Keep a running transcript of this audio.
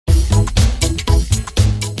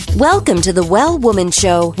Welcome to the Well Woman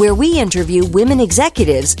Show, where we interview women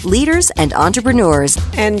executives, leaders, and entrepreneurs.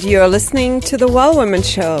 And you're listening to the Well Woman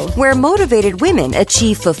Show, where motivated women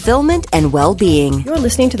achieve fulfillment and well-being. You're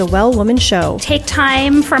listening to the Well Woman Show. Take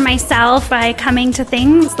time for myself by coming to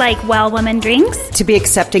things like Well Woman Drinks. To be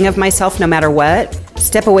accepting of myself no matter what.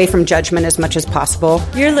 Step away from judgment as much as possible.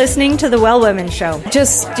 You're listening to the Well Woman Show.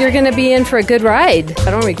 You're going to be in for a good ride. I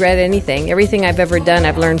don't regret anything. Everything I've ever done,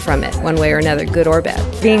 I've learned from it, one way or another, good or bad.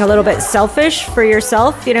 Being a little bit selfish for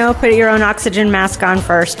yourself, put your own oxygen mask on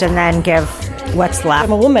first and then give what's left.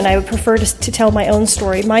 I'm a woman. I would prefer to tell my own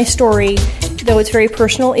story. My story, though it's very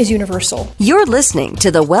personal, is universal. You're listening to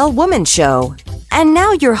the Well Woman Show. And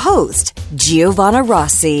now your host, Giovanna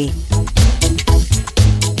Rossi.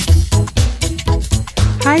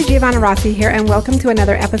 Hi, Giovanna Rossi here, and welcome to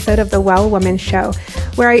another episode of the Well Woman Show,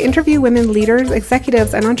 where I interview women leaders,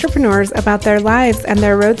 executives, and entrepreneurs about their lives and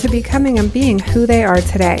their road to becoming and being who they are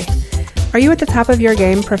today. Are you at the top of your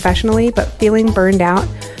game professionally but feeling burned out,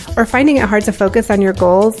 or finding it hard to focus on your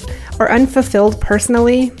goals, or unfulfilled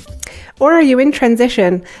personally? Or are you in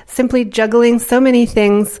transition, simply juggling so many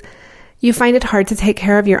things you find it hard to take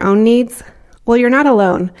care of your own needs? Well, you're not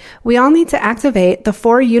alone. We all need to activate the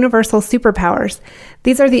 4 universal superpowers.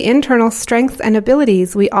 These are the internal strengths and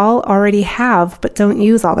abilities we all already have but don't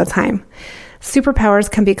use all the time.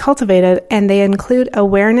 Superpowers can be cultivated, and they include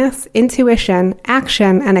awareness, intuition,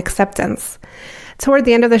 action, and acceptance. Toward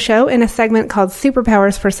the end of the show, in a segment called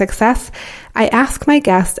Superpowers for Success, I ask my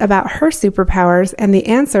guest about her superpowers, and the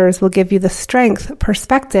answers will give you the strength,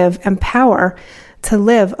 perspective, and power to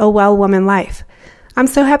live a well woman life. I'm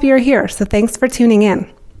so happy you're here, so thanks for tuning in.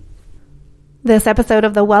 This episode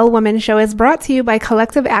of the Well Woman Show is brought to you by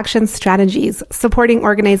Collective Action Strategies, supporting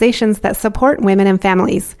organizations that support women and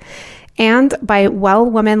families, and by Well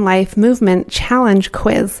Woman Life Movement Challenge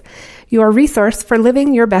Quiz, your resource for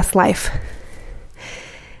living your best life.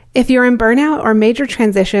 If you're in burnout or major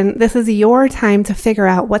transition, this is your time to figure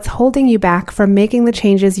out what's holding you back from making the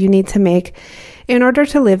changes you need to make in order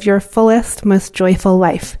to live your fullest, most joyful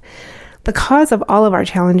life. The cause of all of our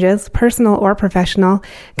challenges, personal or professional,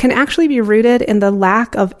 can actually be rooted in the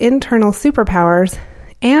lack of internal superpowers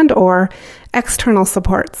and or external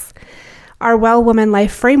supports. Our Well Woman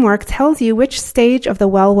Life framework tells you which stage of the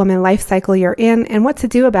Well Woman life cycle you're in and what to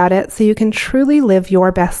do about it so you can truly live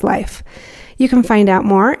your best life. You can find out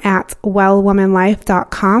more at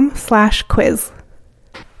wellwomanlife.com/quiz.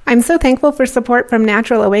 I'm so thankful for support from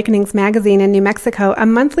Natural Awakenings magazine in New Mexico, a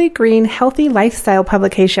monthly green, healthy lifestyle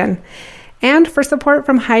publication, and for support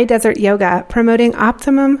from High Desert Yoga, promoting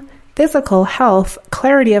optimum physical health,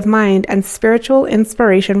 clarity of mind, and spiritual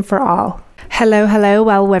inspiration for all. Hello,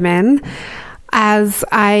 well women. As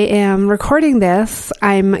I am recording this,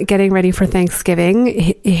 I'm getting ready for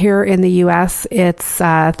Thanksgiving. Here in the U.S., it's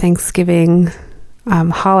Thanksgiving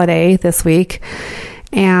holiday this week,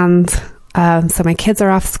 and so my kids are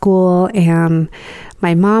off school, and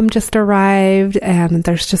my mom just arrived, and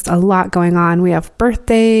there's just a lot going on. We have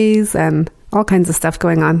birthdays and all kinds of stuff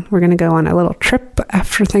going on. We're going to go on a little trip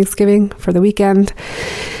after Thanksgiving for the weekend.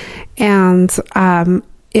 And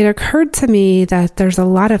it occurred to me that there's a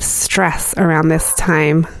lot of stress around this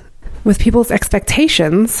time with people's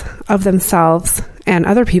expectations of themselves and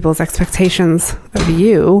other people's expectations of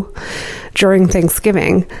you during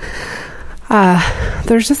Thanksgiving.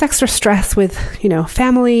 There's just extra stress with,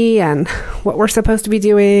 family and what we're supposed to be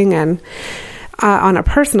doing and on a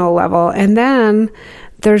personal level. And then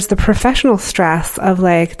there's the professional stress of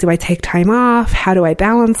do I take time off? How do I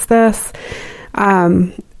balance this?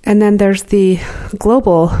 And then there's the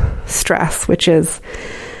global stress, which is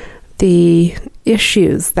the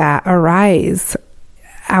issues that arise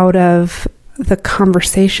out of the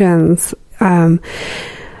conversations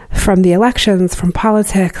from the elections, from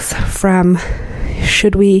politics, from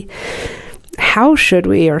should we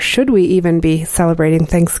even be celebrating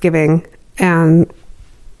Thanksgiving, and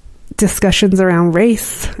discussions around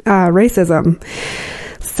racism.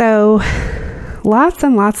 So lots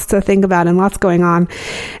and lots to think about and lots going on.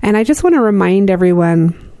 And I just want to remind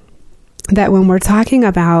everyone that when we're talking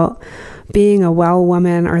about being a well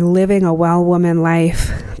woman or living a well woman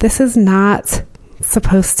life, this is not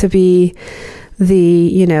supposed to be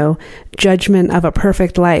the, judgment of a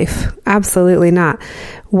perfect life. Absolutely not.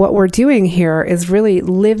 What we're doing here is really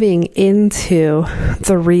living into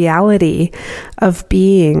the reality of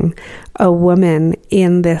being a woman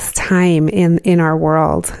in this time, in our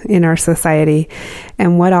world, in our society,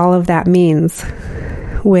 and what all of that means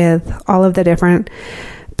with all of the different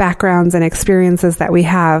backgrounds and experiences that we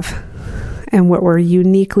have and what we're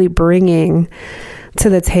uniquely bringing to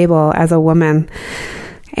the table as a woman.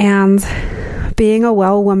 And being a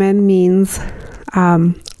well woman means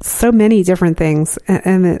so many different things.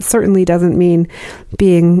 And it certainly doesn't mean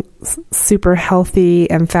being super healthy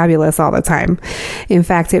and fabulous all the time. In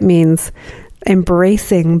fact, it means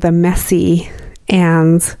embracing the messy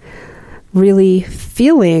and really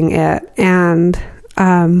feeling it, and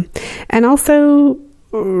also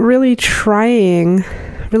really trying,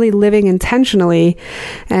 really living intentionally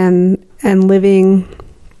and living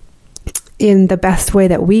in the best way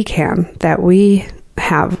that we can, that we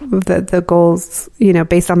have the goals,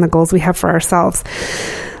 based on the goals we have for ourselves.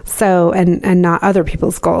 So, and not other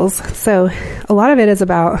people's goals. So a lot of it is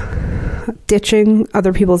about ditching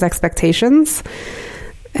other people's expectations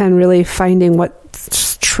and really finding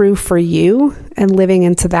what's true for you and living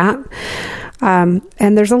into that. And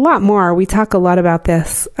there's a lot more. We talk a lot about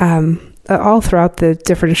this all throughout the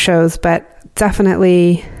different shows, but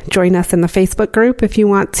definitely join us in the Facebook group if you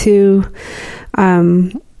want to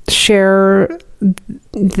share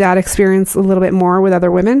that experience a little bit more with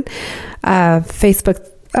other women. Facebook,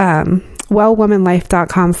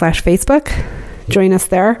 wellwomanlife.com/Facebook. Join us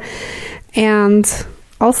there. And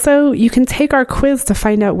also, you can take our quiz to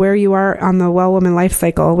find out where you are on the Well Woman Life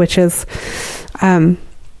Cycle, which is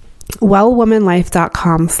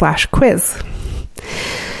wellwomanlife.com/quiz.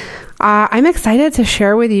 I'm excited to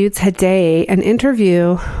share with you today an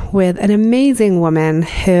interview with an amazing woman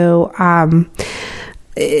who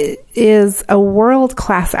is a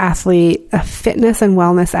world-class athlete, a fitness and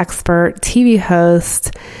wellness expert, TV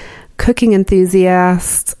host, cooking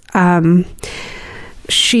enthusiast.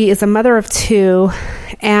 She is a mother of 2,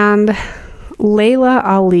 and Laila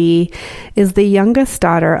Ali is the youngest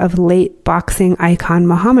daughter of late boxing icon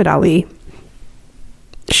Muhammad Ali.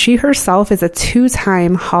 She herself is a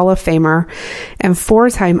 2-time Hall of Famer and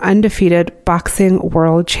 4-time undefeated boxing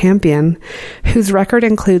world champion, whose record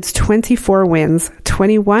includes 24 wins,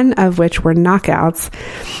 21 of which were knockouts,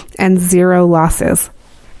 and 0 losses.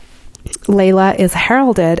 Laila is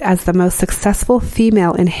heralded as the most successful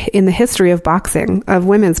female in the history of boxing, of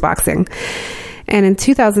women's boxing. And in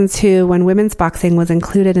 2002, when women's boxing was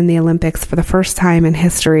included in the Olympics for the first time in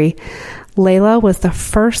history, Laila was the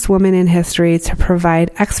first woman in history to provide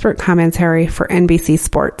expert commentary for NBC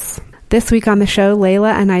Sports. This week on the show,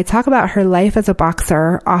 Laila and I talk about her life as a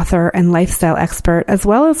boxer, author, and lifestyle expert, as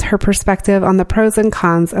well as her perspective on the pros and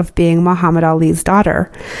cons of being Muhammad Ali's daughter.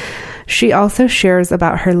 She also shares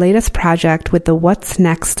about her latest project with the What's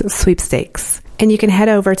Next sweepstakes. And you can head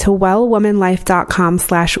over to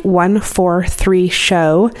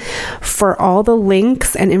wellwomanlife.com/143show for all the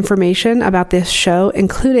links and information about this show,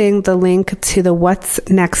 including the link to the What's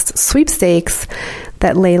Next sweepstakes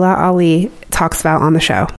that Laila Ali talks about on the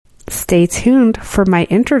show. Stay tuned for my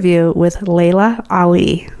interview with Laila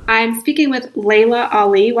Ali. I'm speaking with Laila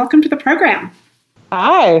Ali. Welcome to the program.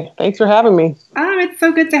 Hi, thanks for having me. It's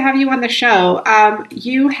so good to have you on the show.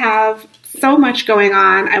 You have so much going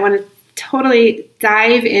on. I want to totally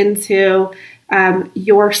dive into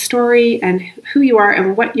your story and who you are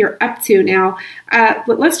and what you're up to now.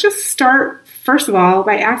 But let's just start, first of all,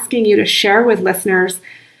 by asking you to share with listeners,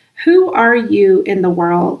 who are you in the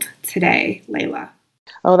world today, Laila?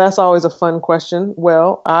 Oh, that's always a fun question.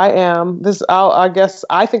 Well, I am this. I guess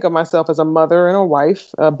I think of myself as a mother and a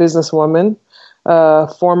wife, a businesswoman,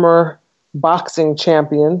 former boxing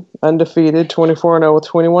champion, undefeated, 24-0 with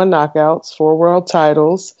 21 knockouts, 4 world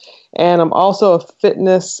titles. And I'm also a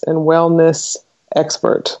fitness and wellness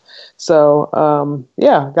expert. So,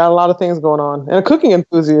 got a lot of things going on. And a cooking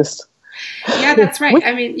enthusiast. Yeah, that's right.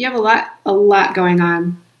 I mean, you have a lot going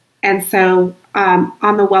on. And so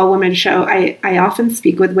on the Well Woman Show, I often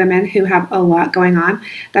speak with women who have a lot going on.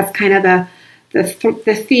 That's kind of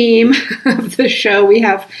the theme of the show. We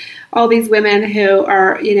have all these women who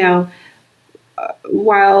are,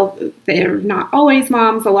 while they're not always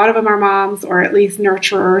moms, a lot of them are moms, or at least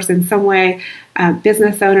nurturers in some way,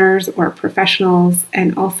 business owners or professionals,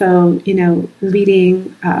 and also,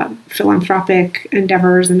 leading philanthropic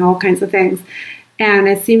endeavors and all kinds of things. And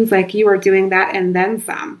it seems like you are doing that and then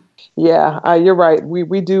some. Yeah, you're right.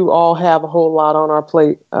 We do all have a whole lot on our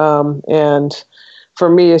plate. And for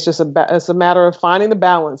me, it's just it's a matter of finding the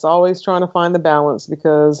balance, always trying to find the balance,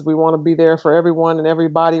 because we want to be there for everyone and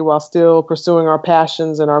everybody while still pursuing our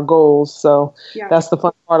passions and our goals. So That's the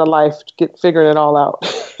fun part of life, figuring it all out.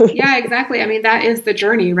 Yeah, exactly. I mean, that is the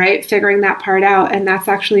journey, right? Figuring that part out. And that's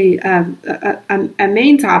actually a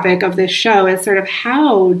main topic of this show, is sort of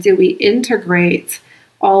how do we integrate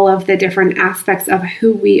all of the different aspects of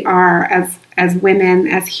who we are as women,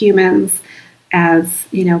 as humans, as,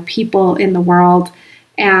 people in the world.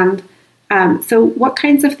 And So what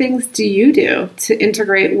kinds of things do you do to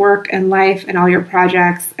integrate work and life and all your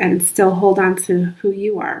projects and still hold on to who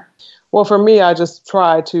you are? Well, for me, I just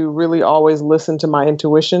try to really always listen to my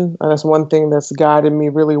intuition. And that's one thing that's guided me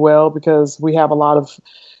really well, because we have a lot of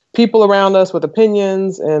people around us with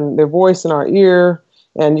opinions and their voice in our ear,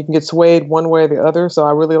 and you can get swayed one way or the other. So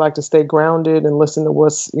I really like to stay grounded and listen to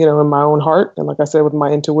what's, in my own heart. And like I said, with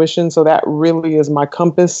my intuition. So that really is my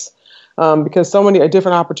compass, because so many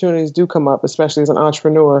different opportunities do come up, especially as an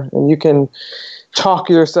entrepreneur, and you can talk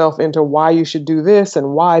yourself into why you should do this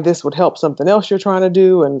and why this would help something else you're trying to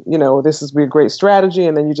do. And, this is be a great strategy.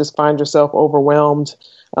 And then you just find yourself overwhelmed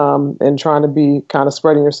and trying to be kind of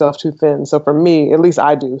spreading yourself too thin. So for me, at least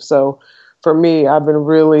I do. So for me, I've been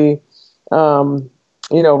really,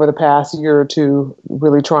 over the past year or two,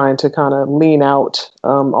 really trying to kind of lean out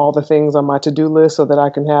all the things on my to-do list so that I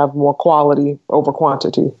can have more quality over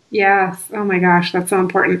quantity. Yes. Oh my gosh, that's so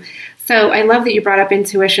important. So I love that you brought up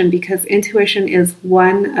intuition, because intuition is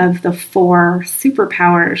one of the 4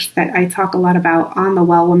 superpowers that I talk a lot about on the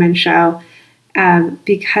Well Woman Show,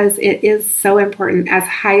 because it is so important. As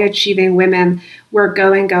high achieving women, we're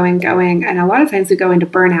going. And a lot of times we go into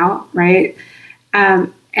burnout, right?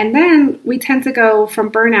 And then we tend to go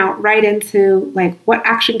from burnout right into like, what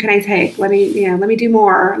action can I take? Let me do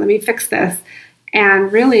more. Let me fix this.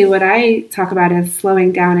 And really what I talk about is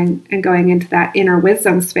slowing down and going into that inner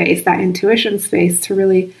wisdom space, that intuition space, to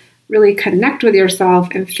really, really connect with yourself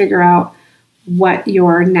and figure out what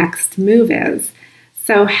your next move is.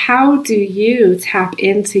 So how do you tap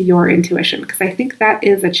into your intuition? Because I think that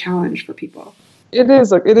is a challenge for people. It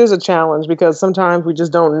is a challenge, because sometimes we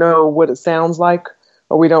just don't know what it sounds like,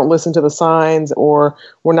 or we don't listen to the signs, or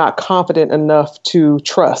we're not confident enough to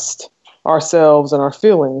trust ourselves and our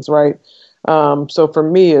feelings, right? So for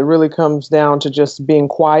me, it really comes down to just being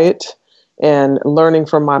quiet and learning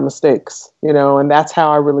from my mistakes, and that's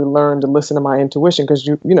how I really learned to listen to my intuition. Because,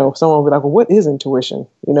 someone will be like, well, what is intuition?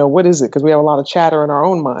 What is it? Because we have a lot of chatter in our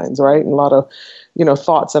own minds, right? And a lot of,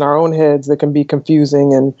 thoughts in our own heads that can be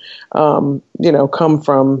confusing and, come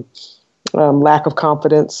from lack of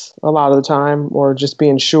confidence a lot of the time, or just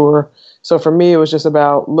being sure. So for me, it was just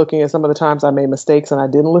about looking at some of the times I made mistakes and I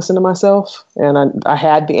didn't listen to myself, and I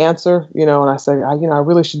had the answer, and I said, I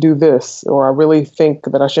really should do this, or I really think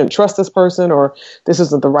that I shouldn't trust this person, or this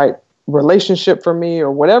isn't the right relationship for me,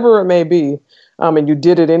 or whatever it may be. And you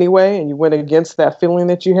did it anyway, and you went against that feeling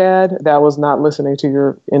that you had. That was not listening to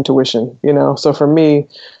your intuition, So for me,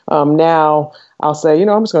 now I'll say,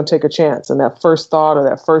 I'm just going to take a chance. And that first thought or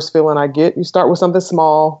that first feeling I get, you start with something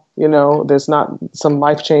small, there's not some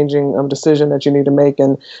life-changing decision that you need to make,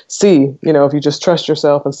 and see, if you just trust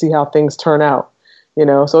yourself and see how things turn out,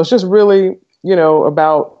 So it's just really,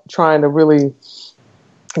 about trying to really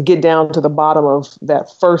get down to the bottom of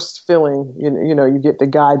that first feeling, you get to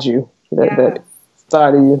guide you, that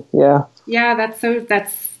side of you. Yeah. Yeah.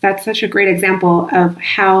 That's such a great example of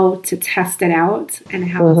how to test it out and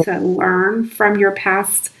how to learn from your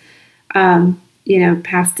past,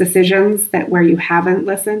 past decisions where you haven't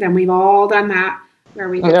listened. And we've all done that, where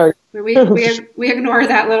we ignore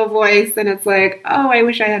that little voice, and it's like, oh, I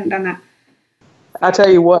wish I hadn't done that. I tell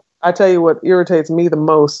you what irritates me the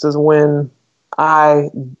most is when I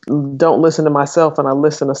don't listen to myself and I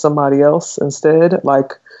listen to somebody else instead,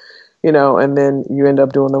 and then you end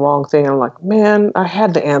up doing the wrong thing. I'm like, man, I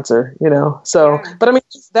had the answer, So, yeah. But I mean,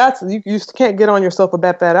 that's, you can't get on yourself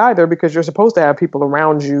about that either, because you're supposed to have people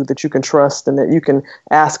around you that you can trust and that you can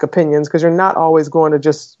ask opinions, because you're not always going to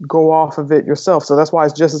just go off of it yourself. So that's why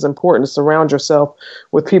it's just as important to surround yourself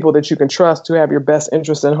with people that you can trust, who have your best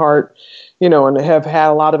interest in heart, and have had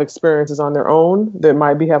a lot of experiences on their own that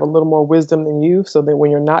might have a little more wisdom than you. So that when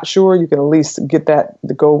you're not sure, you can at least get that,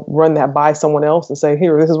 to go run that by someone else and say,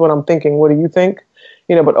 here, this is what I'm thinking. What do you think?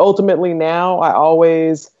 But ultimately now I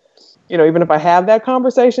always, even if I have that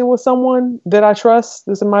conversation with someone that I trust,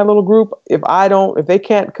 this is my little group, if they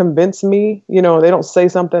can't convince me, they don't say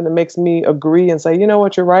something that makes me agree and say, you know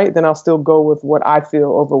what, you're right, then I'll still go with what I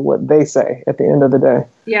feel over what they say at the end of the day.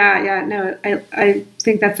 Yeah. No, I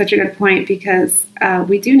think that's such a good point, because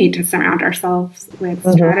we do need to surround ourselves with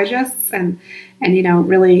strategists and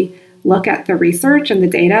really look at the research and the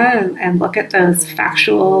data and look at those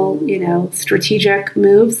factual, strategic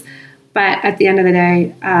moves. But at the end of the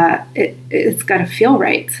day, it's got to feel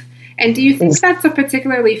right. And do you think that's a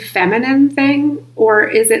particularly feminine thing, or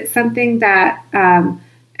is it something that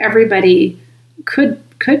everybody could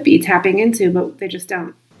be tapping into, but they just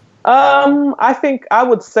don't? I think I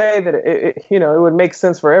would say that it would make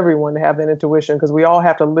sense for everyone to have that intuition, because we all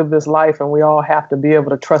have to live this life and we all have to be able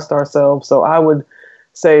to trust ourselves. So I would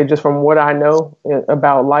say, just from what I know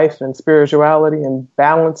about life and spirituality and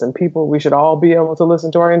balance and people, we should all be able to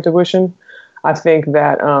listen to our intuition. I think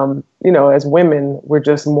that, as women, we're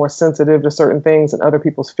just more sensitive to certain things and other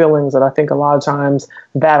people's feelings. And I think a lot of times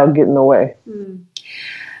that'll get in the way.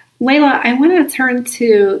 Laila, I want to turn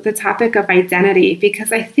to the topic of identity,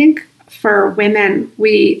 because I think for women,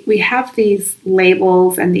 we have these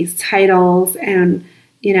labels and these titles, and,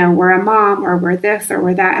 we're a mom, or we're this, or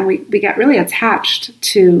we're that. And we get really attached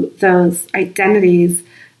to those identities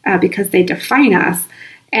because they define us.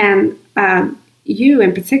 And you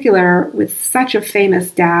in particular, with such a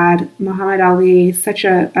famous dad, Muhammad Ali, such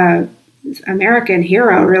a American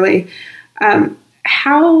hero, really.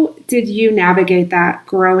 How did you navigate that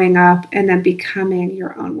growing up and then becoming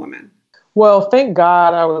your own woman? Well, thank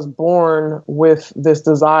God I was born with this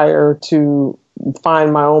desire to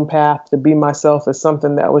find my own path, to be myself, as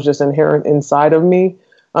something that was just inherent inside of me.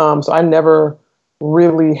 So I never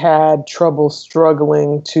really had trouble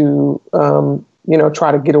struggling to,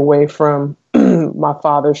 try to get away from my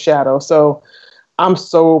father's shadow. So I'm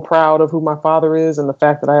so proud of who my father is, and the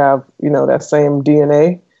fact that I have, that same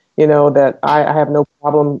DNA, that I have no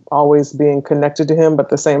problem always being connected to him. But at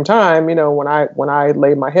the same time, when I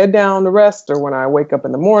lay my head down to rest, or when I wake up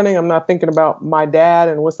in the morning, I'm not thinking about my dad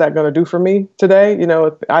and what's that going to do for me today.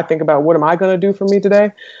 I think about, what am I going to do for me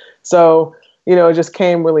today? So, it just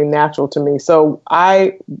came really natural to me. So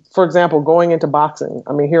for example, going into boxing,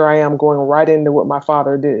 here I am going right into what my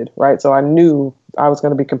father did, right? So I knew I was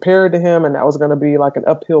going to be compared to him, and that was going to be like an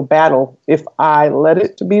uphill battle if I let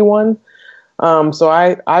it to be one. So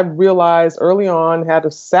I realized early on, had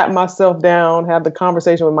to sat myself down, had the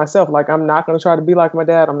conversation with myself, like, I'm not going to try to be like my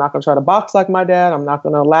dad. I'm not going to try to box like my dad. I'm not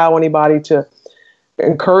going to allow anybody to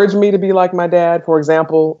encourage me to be like my dad. For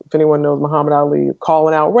example, if anyone knows Muhammad Ali,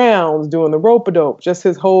 calling out rounds, doing the rope-a-dope, just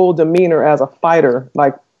his whole demeanor as a fighter.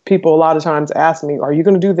 Like, people a lot of times ask me, are you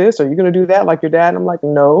going to do this? Are you going to do that like your dad? And I'm like,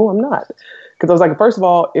 no, I'm not. Because I was like, first of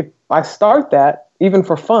all, if I start that, even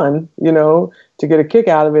for fun, to get a kick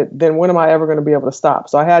out of it, then when am I ever going to be able to stop?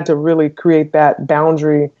 So I had to really create that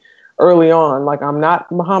boundary early on. Like, I'm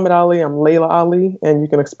not Muhammad Ali, I'm Laila Ali, and you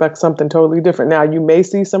can expect something totally different. Now, you may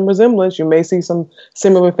see some resemblance, you may see some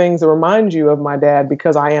similar things that remind you of my dad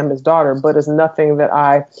because I am his daughter, but it's nothing that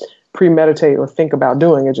I premeditate or think about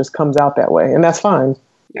doing. It just comes out that way, and that's fine.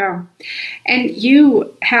 Yeah. And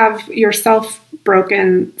you have yourself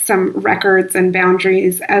broken some records and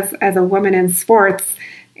boundaries as a woman in sports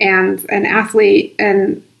and an athlete.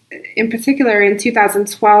 And in particular, in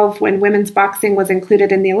 2012, when women's boxing was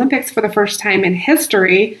included in the Olympics for the first time in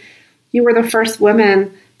history, you were the first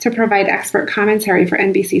woman to provide expert commentary for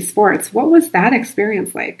NBC Sports. What was that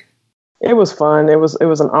experience like? It was fun. It was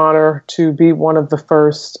an honor to be one of the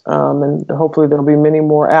first, and hopefully there'll be many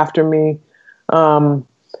more after me.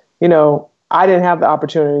 I didn't have the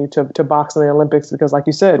opportunity to box in the Olympics because, like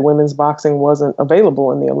you said, women's boxing wasn't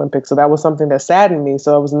available in the Olympics. So that was something that saddened me.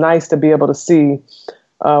 So it was nice to be able to see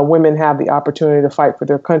women have the opportunity to fight for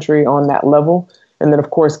their country on that level. And then,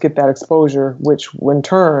 of course, get that exposure, which in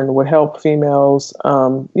turn would help females,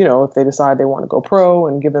 if they decide they want to go pro,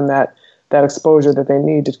 and give them that exposure that they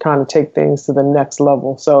need to kind of take things to the next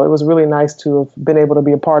level. So it was really nice to have been able to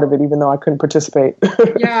be a part of it, even though I couldn't participate.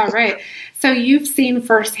 Yeah, right. So you've seen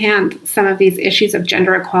firsthand some of these issues of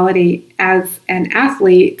gender equality as an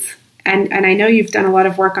athlete. And I know you've done a lot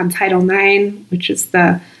of work on Title IX, which is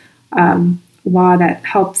the law that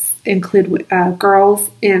helps include girls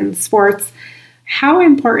in sports. How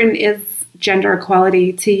important is gender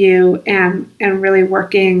equality to you and really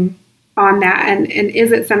working on that? And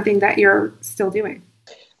is it something that you're still doing?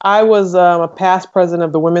 I was a past president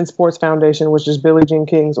of the Women's Sports Foundation, which is Billie Jean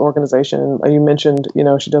King's organization. You mentioned,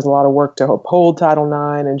 she does a lot of work to uphold Title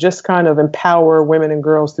IX and just kind of empower women and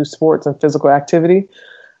girls through sports and physical activity.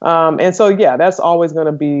 And so, yeah, that's always going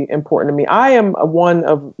to be important to me. I am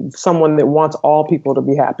someone that wants all people to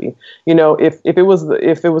be happy. If it was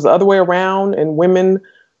the other way around and women,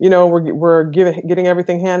 we're getting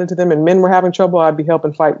everything handed to them and men were having trouble, I'd be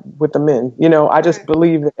helping fight with the men. I just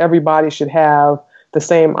believe that everybody should have the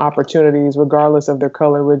same opportunities, regardless of their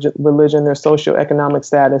color, religion, their socioeconomic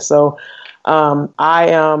status. So I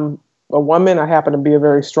am a woman. I happen to be a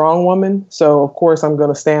very strong woman. So, of course, I'm going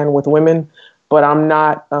to stand with women. But I'm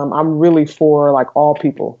not, I'm really for like all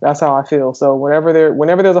people. That's how I feel. So whenever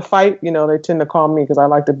there's a fight, they tend to call me because I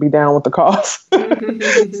like to be down with the cause.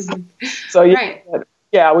 So yeah, right.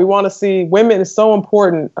 Yeah, we want to see women. It's so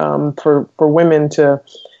important for women to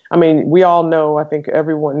I mean, we all know, I think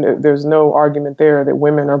there's no argument there that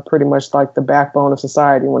women are pretty much like the backbone of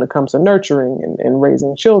society when it comes to nurturing and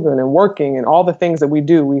raising children and working and all the things that we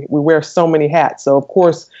do. We wear so many hats. So, of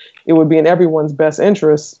course, it would be in everyone's best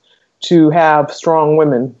interest to have strong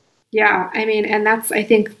women. Yeah, I mean, and that's, I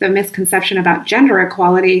think, the misconception about gender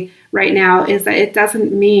equality right now is that it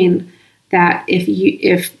doesn't mean that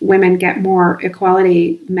if women get more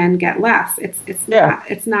equality, men get less. It's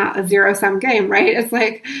not a zero-sum game, right? It's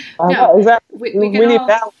like, no, exactly. We need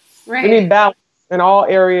balance. Right. We need balance in all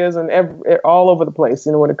areas and all over the place.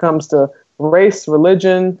 You know, when it comes to race,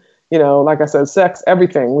 religion, you know, like I said, sex,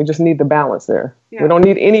 everything. We just need the balance there. Yeah. We don't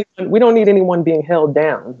need anyone being held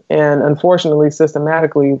down. And unfortunately,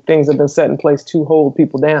 systematically, things have been set in place to hold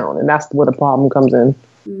people down, and that's where the problem comes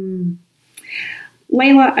in.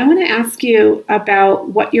 Laila, I want to ask you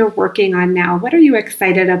about what you're working on now. What are you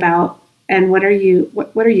excited about, and what are you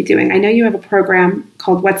doing? I know you have a program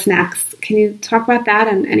called What's Next. Can you talk about that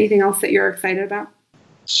and anything else that you're excited about?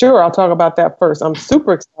 Sure, I'll talk about that first. I'm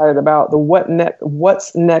super excited about the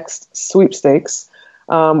What's Next sweepstakes,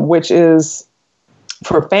 which is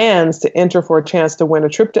for fans to enter for a chance to win a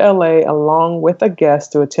trip to LA along with a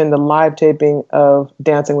guest to attend a live taping of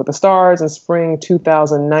Dancing with the Stars in spring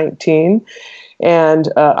 2019.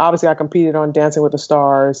 And obviously, I competed on Dancing with the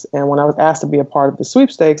Stars. And when I was asked to be a part of the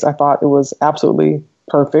sweepstakes, I thought it was absolutely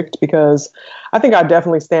perfect because I think I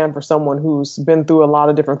definitely stand for someone who's been through a lot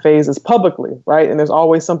of different phases publicly, right? And there's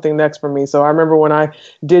always something next for me. So I remember when I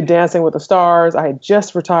did Dancing with the Stars, I had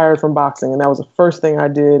just retired from boxing, and that was the first thing I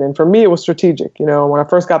did. And for me, it was strategic. You know, when I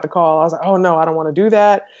first got the call, I was like, oh, no, I don't want to do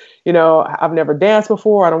that. You know, I've never danced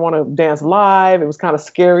before. I don't want to dance live. It was kind of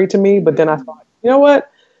scary to me. But then I thought, you know what?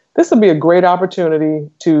 This would be a great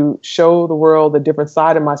opportunity to show the world a different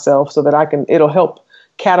side of myself so that it'll help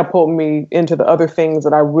catapult me into the other things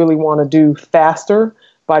that I really want to do faster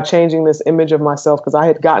by changing this image of myself, because I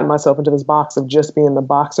had gotten myself into this box of just being the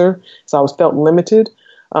boxer. So I felt limited.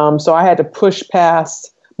 So I had to push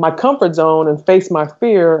past my comfort zone and face my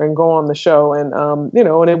fear and go on the show. And,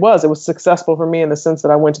 and it was successful for me in the sense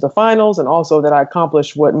that I went to the finals and also that I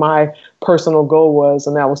accomplished what my personal goal was.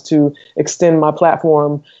 And that was to extend my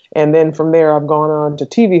platform. And then from there, I've gone on to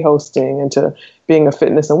TV hosting and to being a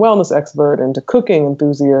fitness and wellness expert and to cooking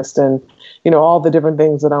enthusiast and, all the different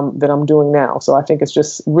things that I'm doing now. So I think it's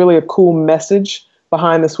just really a cool message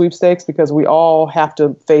behind the sweepstakes because we all have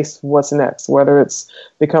to face what's next, whether it's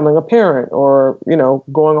becoming a parent or,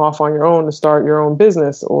 going off on your own to start your own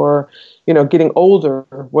business or, getting older,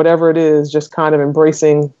 whatever it is, just kind of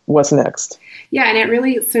embracing what's next. Yeah. And it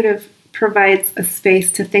really sort of provides a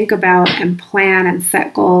space to think about and plan and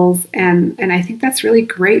set goals. And I think that's really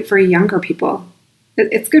great for younger people.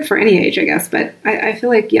 It's good for any age, I guess, but I feel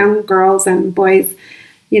like young girls and boys,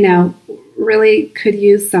 really could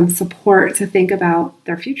use some support to think about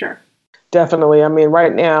their future. Definitely. I mean,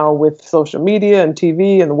 right now with social media and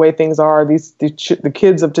TV and the way things are, the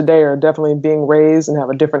kids of today are definitely being raised and have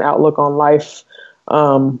a different outlook on life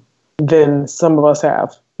than some of us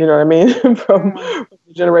have. You know what I mean? from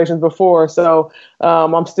generations before. So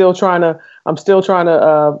I'm still trying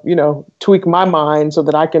to tweak my mind so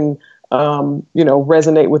that I can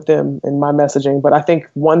resonate with them in my messaging. But I think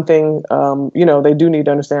one thing, they do need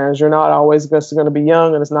to understand is you're not always just going to be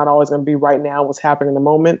young, and it's not always going to be right now what's happening in the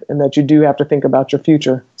moment, and that you do have to think about your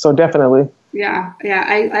future. So definitely. Yeah.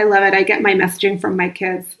 I love it. I get my messaging from my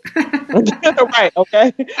kids. Right.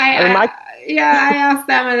 Okay. I ask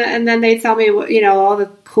them and then they tell me, all the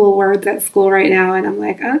cool words at school right now. And I'm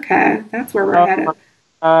like, okay, that's where we're headed.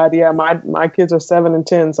 My kids are 7 and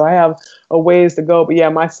 10, so I have a ways to go. But yeah,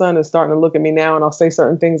 my son is starting to look at me now, and I'll say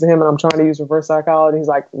certain things to him, and I'm trying to use reverse psychology. He's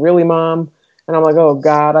like, "Really, Mom?" And I'm like, "Oh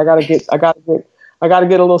God, I gotta get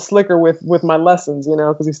a little slicker with my lessons,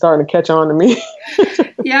 because he's starting to catch on to me."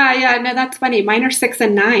 Yeah. No, that's funny. Mine are 6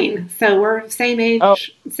 and 9, so we're same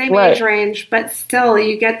age range, but still,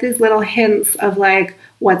 you get these little hints of like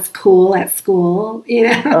what's cool at school,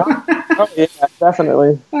 Oh yeah,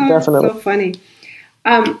 definitely. Definitely. So funny.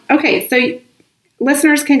 Okay, so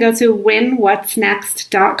listeners can go to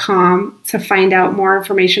winwhatsnext.com to find out more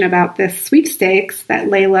information about this sweepstakes that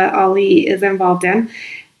Laila Ali is involved in.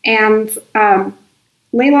 And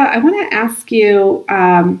Laila, I want to ask you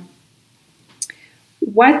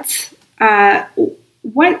what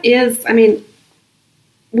is,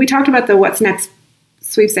 we talked about the What's Next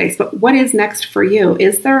sweepstakes, but what is next for you?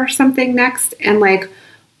 Is there something next? And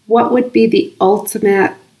what would be the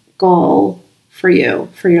ultimate goal for you,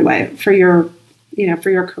 for your life, for your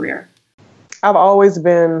career? I've always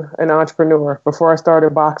been an entrepreneur. Before I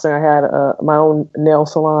started boxing, I had my own nail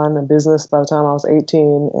salon and business by the time I was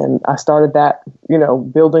 18. And I started that,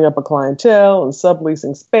 building up a clientele and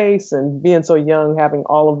subleasing space and being so young, having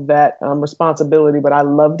all of that responsibility. But I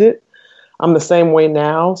loved it. I'm the same way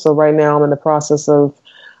now. So right now I'm in the process of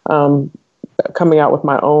coming out with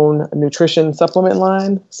my own nutrition supplement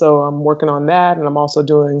line. So I'm working on that. And I'm also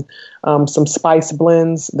doing some spice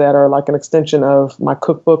blends that are like an extension of my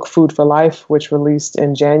cookbook, Food for Life, which released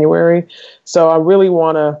in January. So I really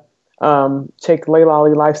want to take Laila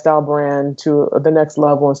Ali Lifestyle Brand to the next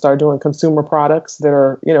level and start doing consumer products that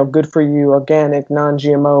are, good for you, organic,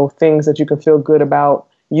 non-GMO, things that you can feel good about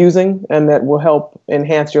using and that will help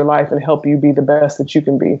enhance your life and help you be the best that you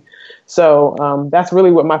can be. So that's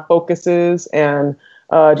really what my focus is. And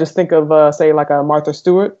just think of, say, like a Martha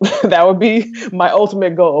Stewart. That would be my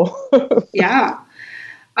ultimate goal. Yeah.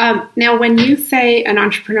 Now, when you say an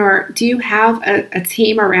entrepreneur, do you have a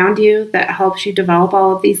team around you that helps you develop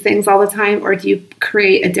all of these things all the time? Or do you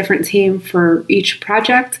create a different team for each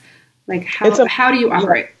project? Like how do you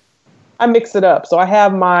operate? I mix it up. So I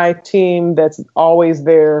have my team that's always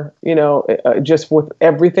there, just with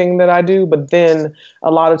everything that I do. But then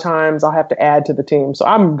a lot of times I'll have to add to the team. So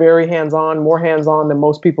I'm very hands-on, more hands-on than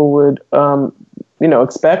most people would,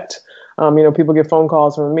 expect. People get phone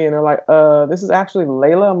calls from me and they're like, this is actually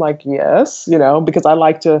Laila. I'm like, yes, because I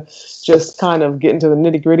like to just kind of get into the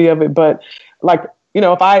nitty-gritty of it. But like,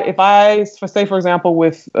 if I say, for example,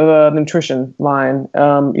 with the nutrition line,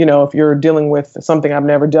 if you're dealing with something I've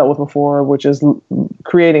never dealt with before, which is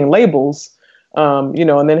creating labels, and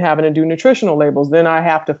then having to do nutritional labels, then I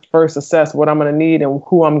have to first assess what I'm going to need and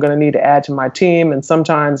who I'm going to need to add to my team. And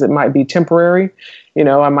sometimes it might be temporary.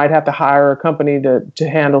 I might have to hire a company to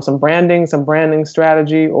handle some branding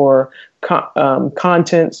strategy or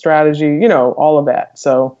content strategy, all of that.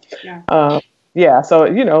 So,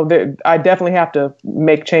 I definitely have to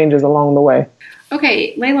make changes along the way.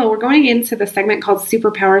 Okay, Laila, we're going into the segment called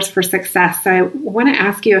Superpowers for Success. So I want to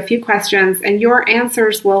ask you a few questions, and your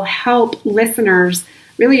answers will help listeners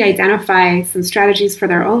really identify some strategies for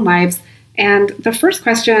their own lives. And the first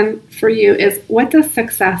question for you is, what does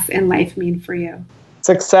success in life mean for you?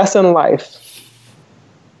 Success in life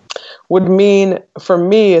would mean, for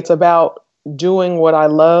me, it's about doing what I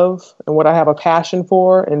love and what I have a passion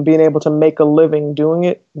for and being able to make a living doing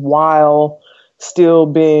it while still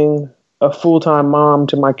being a full-time mom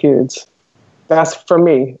to my kids. That's for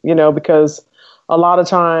me, because a lot of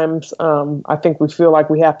times I think we feel like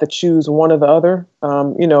we have to choose one or the other.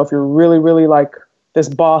 If you're really, really like this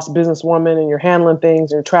boss businesswoman and you're handling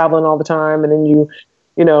things, and you're traveling all the time, and then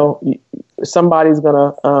somebody's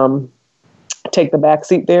going to take the back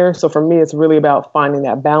seat there. So for me, it's really about finding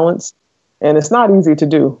that balance. And it's not easy to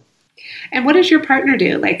do. And what does your partner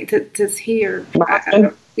do? Like, does he or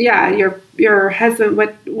your husband?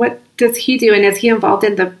 What does he do? And is he involved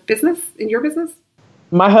in the business, in your business?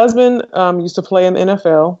 My husband used to play in the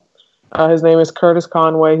NFL. His name is Curtis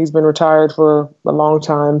Conway. He's been retired for a long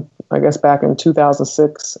time, I guess back in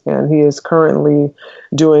 2006, and he is currently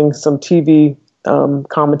doing some TV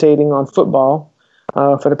commentating on football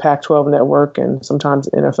for the Pac-12 network and sometimes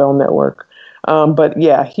NFL network. But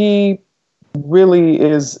yeah, he really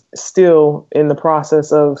is still in the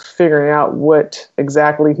process of figuring out what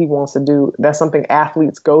exactly he wants to do. That's something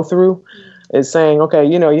athletes go through, is saying, okay,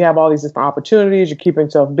 you have all these different opportunities, you're keeping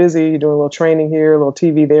yourself busy, you're doing a little training here, a little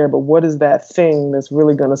TV there, but what is that thing that's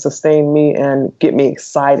really going to sustain me and get me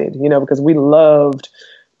excited? Because we loved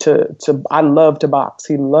I loved to box.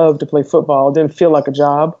 He loved to play football. It didn't feel like a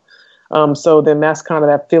job. So then that's kind of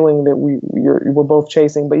that feeling that we're both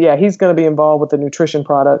chasing. But yeah, he's going to be involved with the nutrition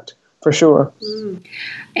product for sure.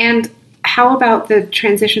 And how about the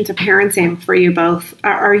transition to parenting for you both?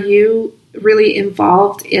 Are you really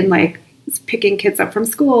involved in like picking kids up from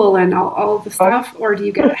school and all the stuff, or do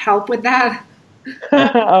you get help with that?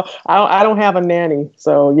 I don't have a nanny,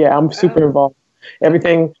 so yeah, I'm super involved.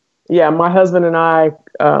 Everything. Yeah, my husband and I,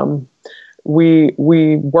 we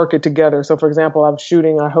work it together. So for example,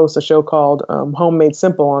 I host a show called Homemade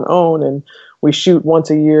Simple on OWN, and we shoot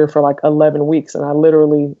once a year for like 11 weeks. And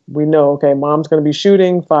we know, okay, mom's going to be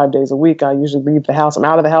shooting 5 days a week. I usually leave the house. I'm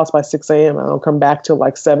out of the house by 6 a.m. I don't come back till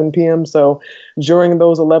like 7 p.m. So during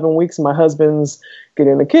those 11 weeks, my husband's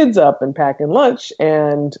getting the kids up and packing lunch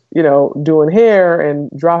and, doing hair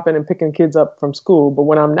and dropping and picking kids up from school. But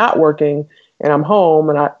when I'm not working and I'm home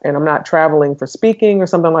and I'm not traveling for speaking or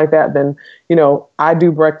something like that, then, I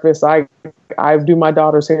do breakfast. I do my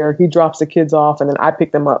daughter's hair. He drops the kids off and then I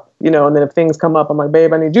pick them up, and then if things come up, I'm like,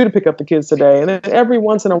 babe, I need you to pick up the kids today. And then every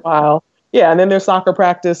once in a while, Yeah, and then there's soccer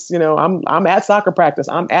practice. I'm at soccer practice.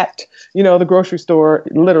 I'm at the grocery store.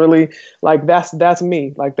 Literally, like that's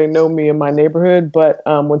me. Like they know me in my neighborhood. But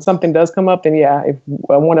when something does come up, then yeah, if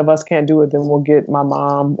one of us can't do it, then we'll get my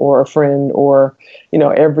mom or a friend, or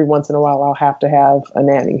every once in a while I'll have to have a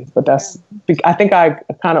nanny. But I think I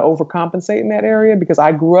kind of overcompensate in that area because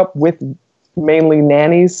I grew up with mainly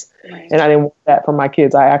nannies, and I didn't want that for my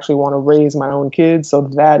kids. I actually want to raise my own kids, so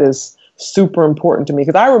that is super important to me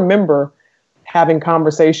because I remember having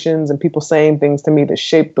conversations and people saying things to me that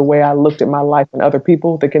shaped the way I looked at my life and other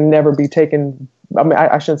people that can never be taken. I mean,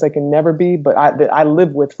 I shouldn't say can never be, but that I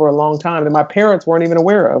lived with for a long time that my parents weren't even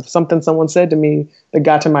aware of. Something someone said to me that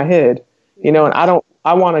got to my head, and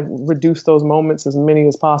I want to reduce those moments as many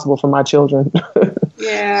as possible for my children.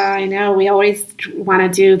 Yeah, I know. We always want to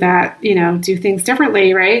do that, do things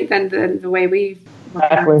differently, right? Than the way we were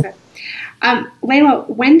parents. Laila,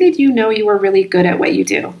 when did you know you were really good at what you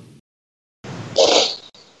do?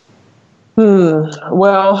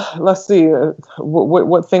 Well, let's see.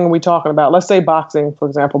 What thing are we talking about? Let's say boxing, for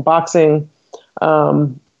example. Boxing I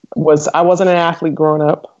wasn't an athlete growing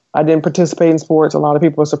up. I didn't participate in sports. A lot of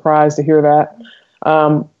people are surprised to hear that.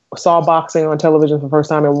 Saw boxing on television for the first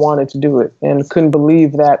time and wanted to do it, and couldn't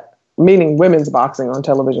believe that. Meaning women's boxing on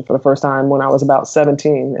television for the first time when I was about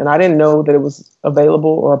 17, and I didn't know that it was available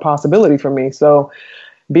or a possibility for me. So,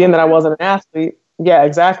 being that I wasn't an athlete. Yeah,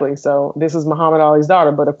 exactly. So this is Muhammad Ali's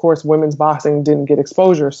daughter, but of course, women's boxing didn't get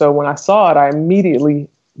exposure. So when I saw it, I immediately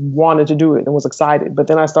wanted to do it and was excited. But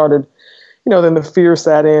then I started, then the fear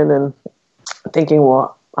sat in and thinking,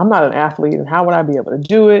 well, I'm not an athlete and how would I be able to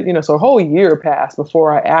do it? So a whole year passed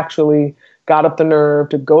before I actually got up the nerve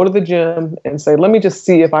to go to the gym and say, let me just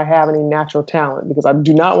see if I have any natural talent because I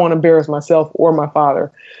do not want to embarrass myself or my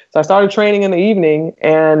father. So I started training in the evening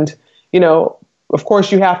and, of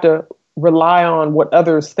course you have to rely on what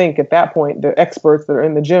others think at that point, the experts that are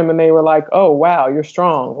in the gym. And they were like, oh, wow, you're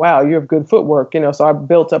strong. Wow, you have good footwork. So I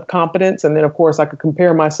built up confidence. And then, of course, I could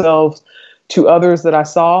compare myself to others that I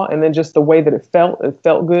saw. And then just the way that it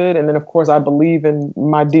felt good. And then, of course, I believe in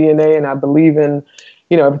my DNA and I believe in,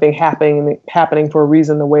 everything happening for a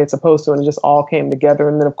reason the way it's supposed to. And it just all came together.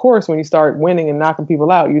 And then, of course, when you start winning and knocking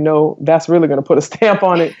people out, that's really going to put a stamp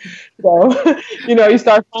on it. So,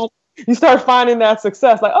 you start finding that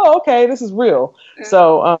success, like, oh, okay, this is real.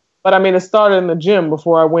 So, but I mean, it started in the gym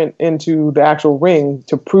before I went into the actual ring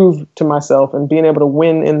to prove to myself and being able to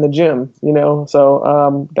win in the gym,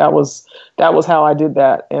 So that was how I did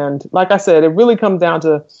that. And like I said, it really comes down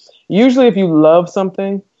to usually if you love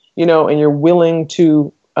something, and you're willing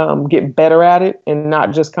to get better at it and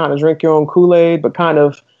not just kind of drink your own Kool-Aid, but kind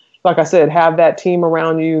of, like I said, have that team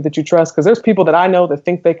around you that you trust. Because there's people that I know that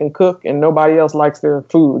think they can cook and nobody else likes their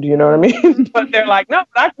food. You know what I mean? But they're like, no,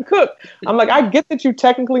 but I can cook. I'm like, I get that you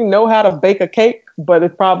technically know how to bake a cake, but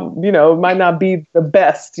it probably, it might not be the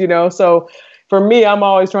best, So for me, I'm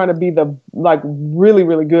always trying to be really,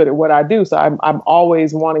 really good at what I do. So I'm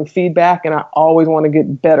always wanting feedback and I always want to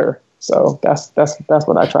get better. So that's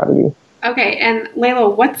what I try to do. Okay. And Laila,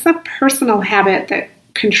 what's a personal habit that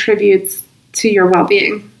contributes to your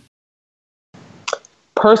well-being?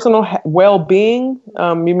 Personal well-being?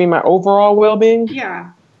 You mean my overall well-being?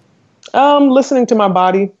 Yeah. Listening to my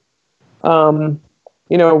body,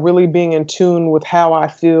 really being in tune with how I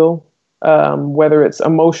feel, whether it's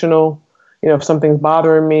emotional, if something's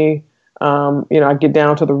bothering me, I get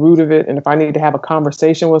down to the root of it. And if I need to have a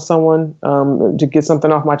conversation with someone to get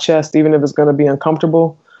something off my chest, even if it's going to be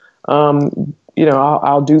uncomfortable,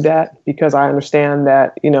 I'll do that because I understand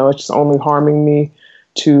that, it's just only harming me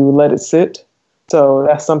to let it sit. So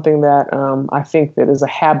that's something that I think that is a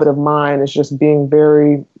habit of mine, is just being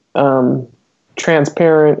very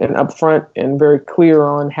transparent and upfront and very clear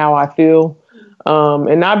on how I feel,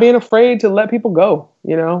 and not being afraid to let people go,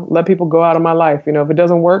 let people go out of my life. If it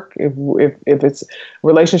doesn't work, if it's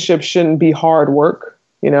relationships shouldn't be hard work,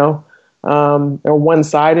 or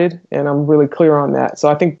one-sided. And I'm really clear on that. So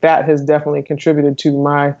I think that has definitely contributed to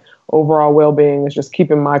my overall well-being, is just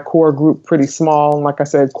keeping my core group pretty small. And like I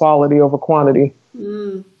said, quality over quantity.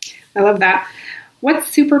 I love that. What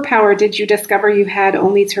superpower did you discover you had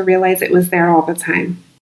only to realize it was there all the time?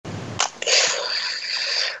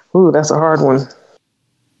 Ooh, that's a hard one.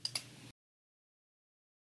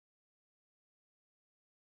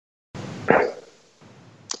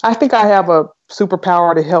 I think I have a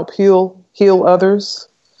superpower to help heal others.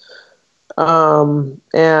 And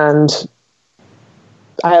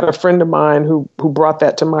I had a friend of mine who brought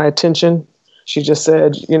that to my attention. she just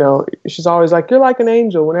said, she's always like, you're like an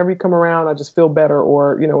angel. Whenever you come around, I just feel better.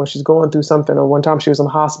 Or, when she's going through something, or one time she was in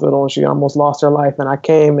the hospital and she almost lost her life. And I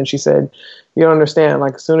came and she said, you don't understand.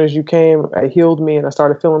 Like, as soon as you came, it healed me and I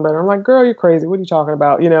started feeling better. I'm like, girl, you're crazy. What are you talking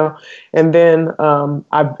about? And then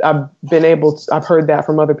I've heard that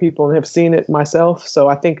from other people and have seen it myself. So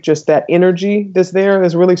I think just that energy that's there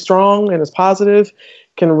is really strong and is positive,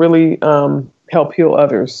 can really help heal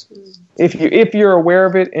others. If you're aware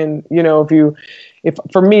of it, and if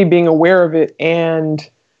for me, being aware of it and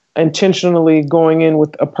intentionally going in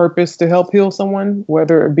with a purpose to help heal someone,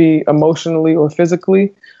 whether it be emotionally or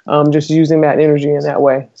physically, just using that energy in that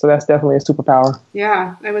way. So that's definitely a superpower.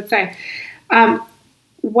 Yeah, I would say.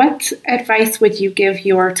 What advice would you give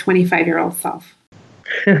your 25-year-old self?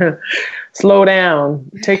 Slow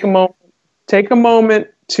down. Take a moment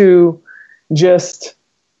to just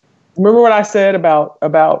remember what I said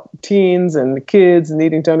about teens and the kids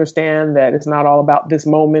needing to understand that it's not all about this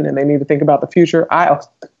moment and they need to think about the future. I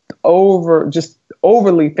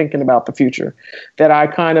overly thinking about the future, that I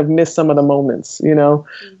kind of miss some of the moments,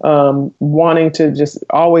 wanting to just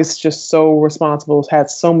always just so responsible, had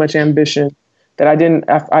so much ambition that I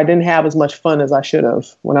didn't have as much fun as I should have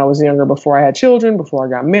when I was younger, before I had children, before I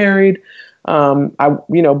got married.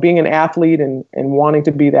 Being an athlete and wanting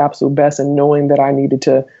to be the absolute best, and knowing that I needed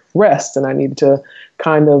to rest and I needed to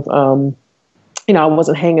kind of, I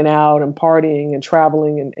wasn't hanging out and partying and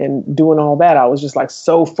traveling and doing all that. I was just like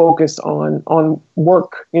so focused on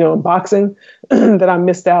work, boxing that I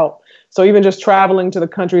missed out. So even just traveling to the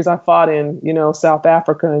countries I fought in, South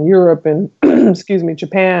Africa and Europe and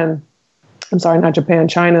Japan,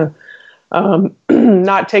 China,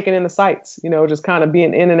 not taking in the sights, just kind of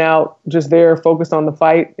being in and out, just there, focused on the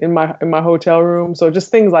fight in my hotel room. So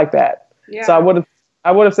just things like that. Yeah. So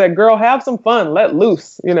I would have said, girl, have some fun, let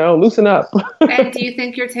loose, loosen up. And do you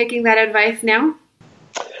think you're taking that advice now?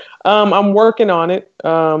 I'm working on it.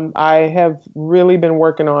 I have really been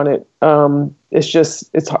working on it.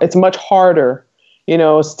 It's much harder,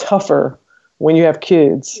 it's tougher when you have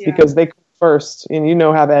kids, because they come first, and you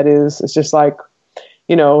know how that is. It's just like,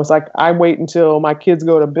 it's like I wait until my kids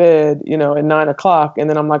go to bed, at 9:00, and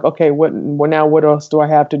then I'm like, okay, what else do I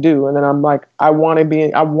have to do? And then I'm like, I want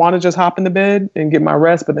to just hop in the bed and get my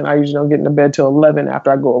rest, but then I usually don't get into bed till 11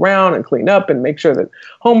 after I go around and clean up and make sure that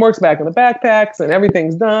homework's back in the backpacks and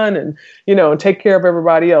everything's done, and and take care of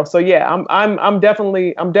everybody else. So yeah, I'm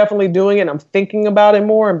definitely doing it. I'm thinking about it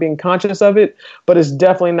more and being conscious of it, but it's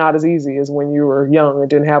definitely not as easy as when you were young and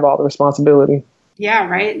didn't have all the responsibility. Yeah,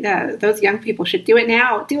 right. Those young people should do it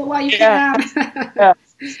now. Do it while you can. Yeah.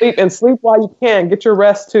 Sleep while you can. Get your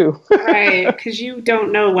rest too. Right, because you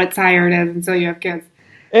don't know what tired is until you have kids.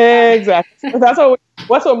 Exactly. That's what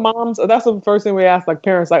moms. That's the first thing we ask, like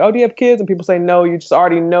parents, like, "Oh, do you have kids?" And people say, "No." You just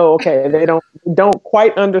already know. Okay, they don't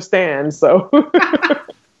quite understand. So. Oh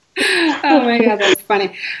my God, that's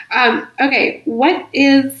funny. Okay, what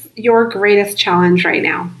is your greatest challenge right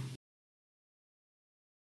now?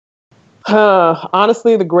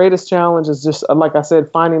 Honestly, the greatest challenge is just, like I said,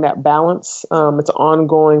 finding that balance. It's an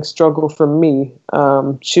ongoing struggle for me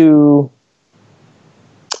to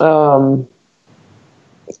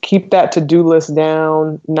keep that to-do list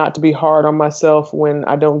down, not to be hard on myself when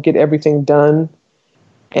I don't get everything done,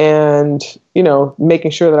 and,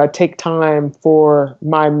 making sure that I take time for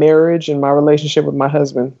my marriage and my relationship with my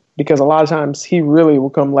husband. Because a lot of times he really will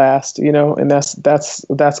come last, and that's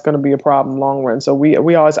going to be a problem long run. So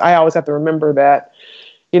I always have to remember that,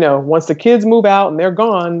 once the kids move out and they're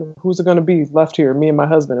gone, who's it going to be left here? Me and my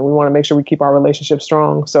husband. And we want to make sure we keep our relationship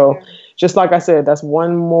strong. So just like I said, that's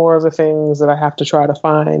one more of the things that I have to try to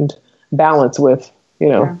find balance with,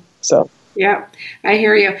 so. Yeah, I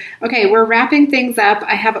hear you. Okay, we're wrapping things up.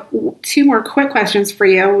 I have 2 more quick questions for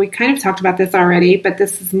you. We kind of talked about this already, but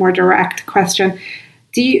this is a more direct question.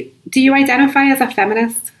 Do you identify as a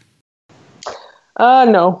feminist?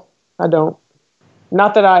 No, I don't.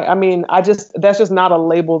 Not that that's just not a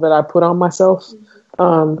label that I put on myself.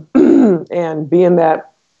 And being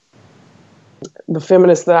that the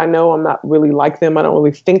feminists that I know, I'm not really like them. I don't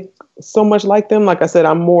really think so much like them. Like I said,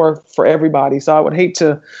 I'm more for everybody. So I would hate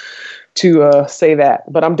to say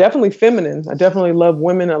that, but I'm definitely feminine. I definitely love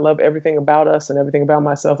women. I love everything about us and everything about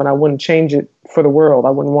myself. And I wouldn't change it for the world. I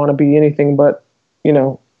wouldn't want to be anything but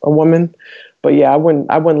a woman. But yeah, I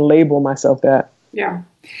wouldn't label myself that. Yeah.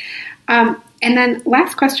 And then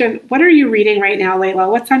last question, what are you reading right now, Laila?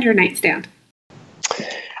 What's on your nightstand?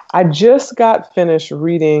 I just got finished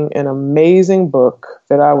reading an amazing book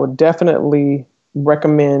that I would definitely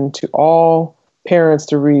recommend to all parents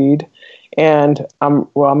to read. And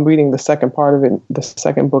I'm reading the second part of it, the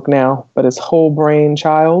second book now, but it's Whole Brain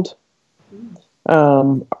Child.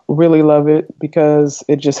 Really love it because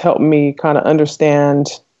it just helped me kind of understand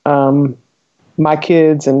my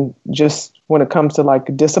kids, and just when it comes to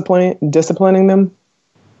like disciplining them,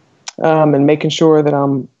 and making sure that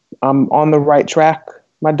I'm on the right track.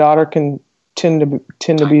 My daughter can tend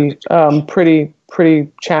to be pretty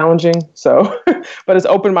challenging. So, but it's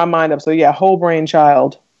opened my mind up. So yeah, whole brain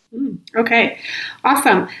child. Okay,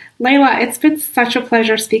 awesome, Laila. It's been such a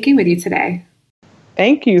pleasure speaking with you today.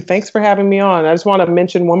 Thank you. Thanks for having me on. I just want to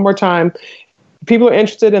mention one more time, if people are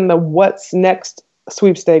interested in the What's Next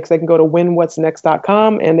sweepstakes, they can go to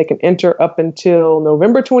winwhatsnext.com and they can enter up until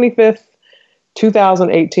November 25th,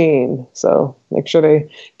 2018. So make sure they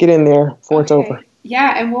get in there before it's over.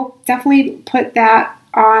 Yeah, and we'll definitely put that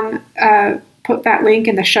on, put that link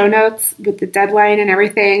in the show notes with the deadline and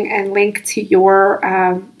everything, and link to your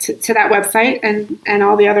to that website and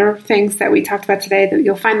all the other things that we talked about today. That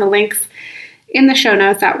you'll find the links in the show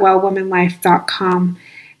notes at wellwomanlife.com.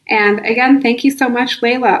 And again, thank you so much,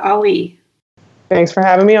 Laila Ali. Thanks for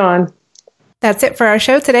having me on. That's it for our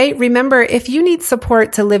show today. Remember, if you need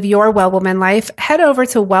support to live your Well Woman life, head over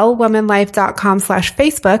to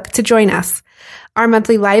wellwomanlife.com/Facebook to join us. Our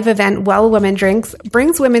monthly live event, Well Woman Drinks,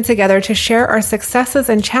 brings women together to share our successes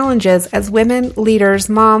and challenges as women, leaders,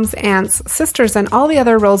 moms, aunts, sisters, and all the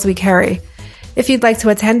other roles we carry. If you'd like to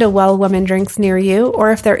attend a Well Woman Drinks near you,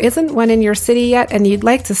 or if there isn't one in your city yet and you'd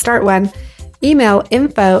like to start one, email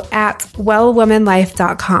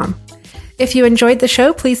info@wellwomanlife.com. If you enjoyed the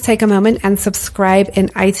show, please take a moment and subscribe in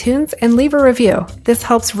iTunes and leave a review. This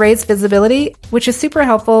helps raise visibility, which is super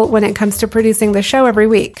helpful when it comes to producing the show every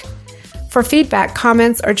week. For feedback,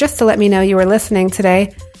 comments, or just to let me know you were listening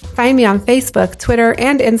today, find me on Facebook, Twitter,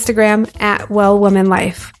 and Instagram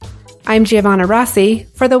 @WellWomanLife. I'm Giovanna Rossi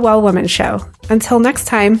for The Well Woman Show. Until next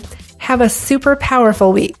time, have a super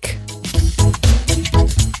powerful week.